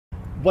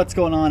What's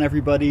going on,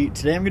 everybody?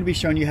 Today I'm going to be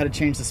showing you how to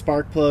change the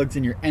spark plugs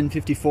in your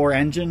N54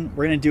 engine.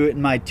 We're going to do it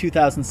in my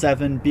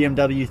 2007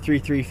 BMW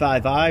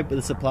 335i, but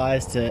this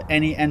applies to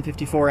any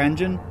N54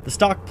 engine. The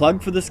stock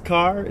plug for this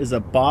car is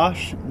a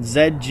Bosch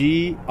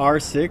ZG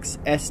R6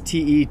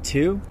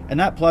 STE2, and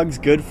that plug's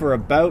good for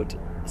about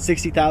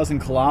 60,000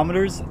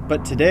 kilometers,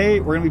 but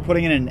today we're going to be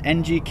putting in an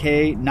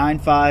NGK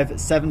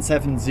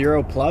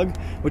 95770 plug,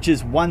 which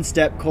is one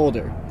step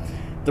colder.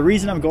 The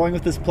reason I'm going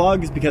with this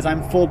plug is because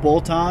I'm full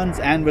bolt-ons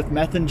and with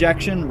meth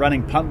injection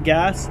running pump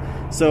gas,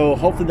 so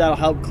hopefully that'll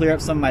help clear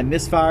up some of my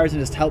misfires and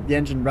just help the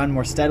engine run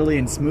more steadily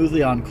and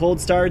smoothly on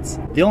cold starts.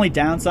 The only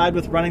downside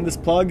with running this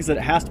plug is that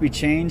it has to be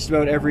changed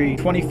about every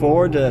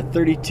 24 to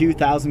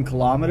 32,000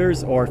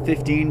 kilometers or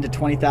 15 to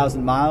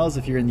 20,000 miles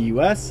if you're in the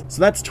US.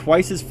 So that's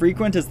twice as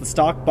frequent as the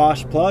stock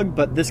Bosch plug,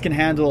 but this can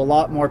handle a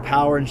lot more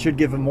power and should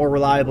give a more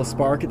reliable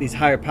spark at these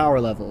higher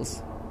power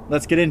levels.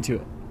 Let's get into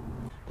it.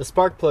 The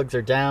spark plugs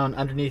are down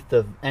underneath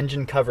the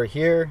engine cover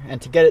here,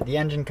 and to get at the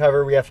engine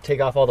cover we have to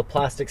take off all the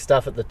plastic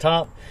stuff at the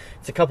top.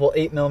 It's a couple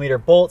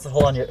 8mm bolts that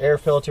hold on your air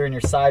filter and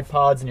your side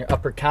pods and your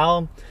upper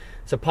cowl.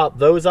 So pop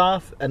those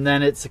off, and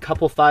then it's a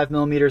couple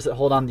 5mm that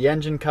hold on the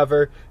engine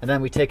cover, and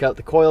then we take out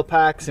the coil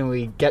packs and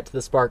we get to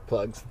the spark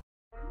plugs.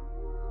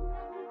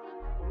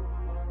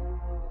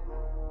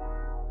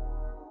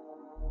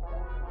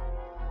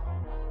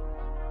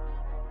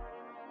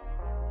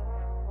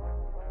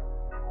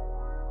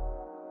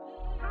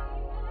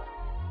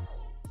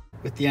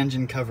 With the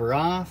engine cover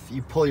off,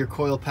 you pull your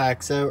coil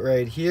packs out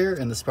right here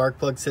and the spark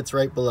plug sits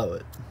right below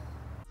it.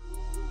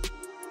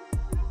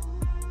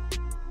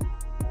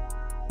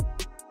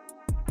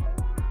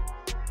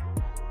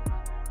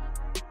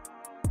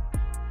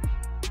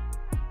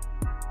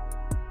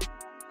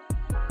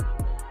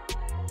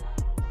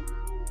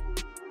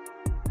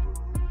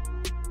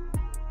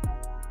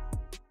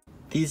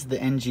 These are the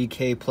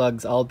NGK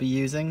plugs I'll be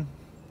using.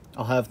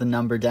 I'll have the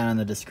number down in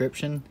the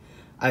description.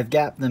 I've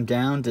gapped them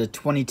down to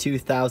 22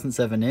 thousandths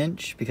of an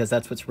inch because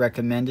that's what's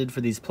recommended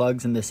for these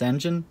plugs in this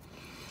engine.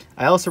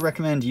 I also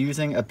recommend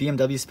using a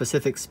BMW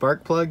specific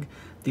spark plug.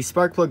 These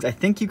spark plugs, I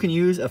think you can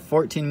use a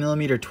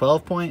 14mm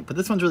 12 point, but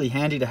this one's really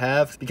handy to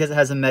have because it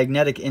has a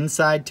magnetic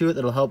inside to it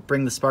that'll help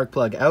bring the spark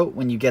plug out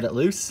when you get it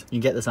loose.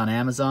 You can get this on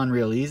Amazon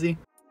real easy.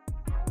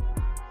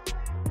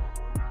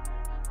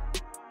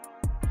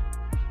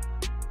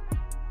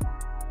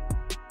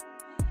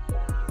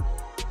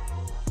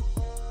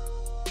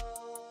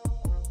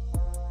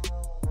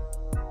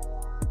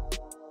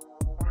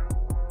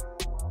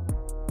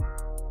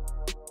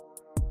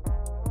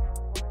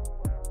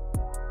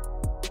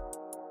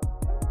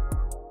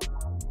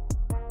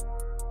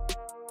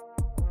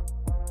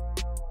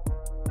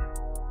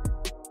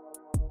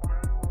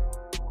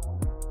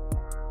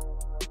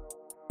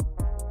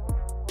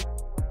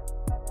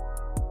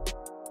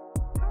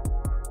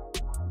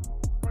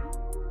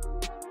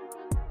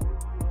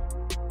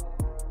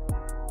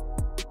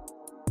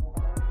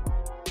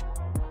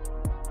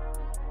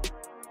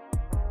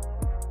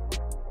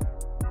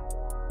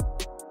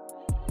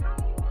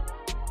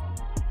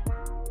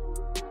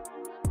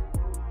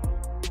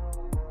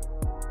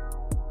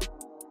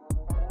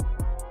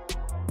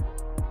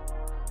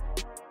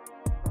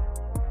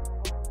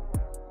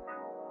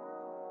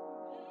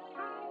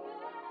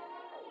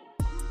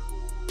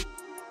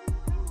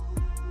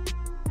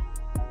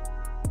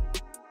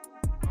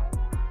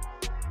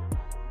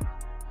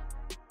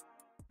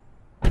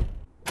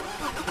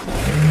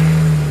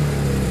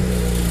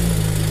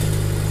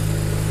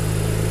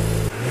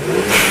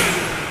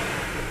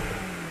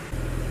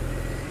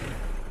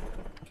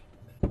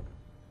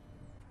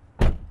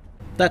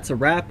 That's a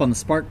wrap on the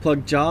spark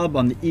plug job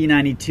on the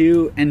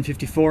E92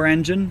 N54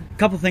 engine. A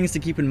couple things to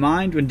keep in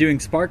mind when doing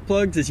spark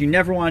plugs is you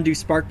never want to do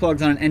spark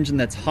plugs on an engine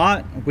that's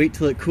hot. Wait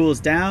till it cools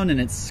down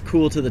and it's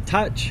cool to the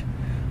touch.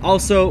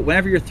 Also,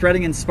 whenever you're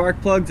threading in spark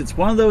plugs, it's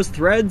one of those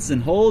threads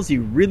and holes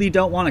you really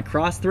don't want to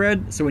cross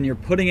thread, so when you're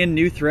putting in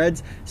new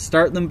threads,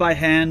 start them by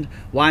hand,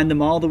 wind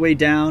them all the way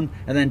down,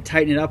 and then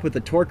tighten it up with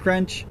a torque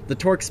wrench. The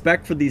torque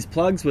spec for these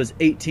plugs was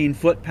 18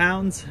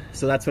 foot-pounds,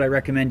 so that's what I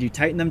recommend you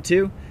tighten them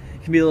to.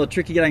 It can be a little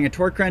tricky getting a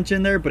torque wrench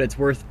in there, but it's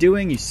worth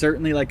doing. You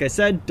certainly, like I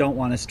said, don't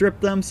want to strip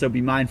them, so be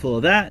mindful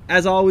of that.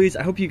 As always,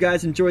 I hope you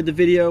guys enjoyed the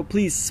video.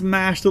 Please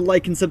smash the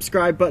like and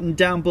subscribe button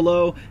down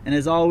below, and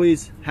as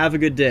always, have a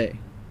good day.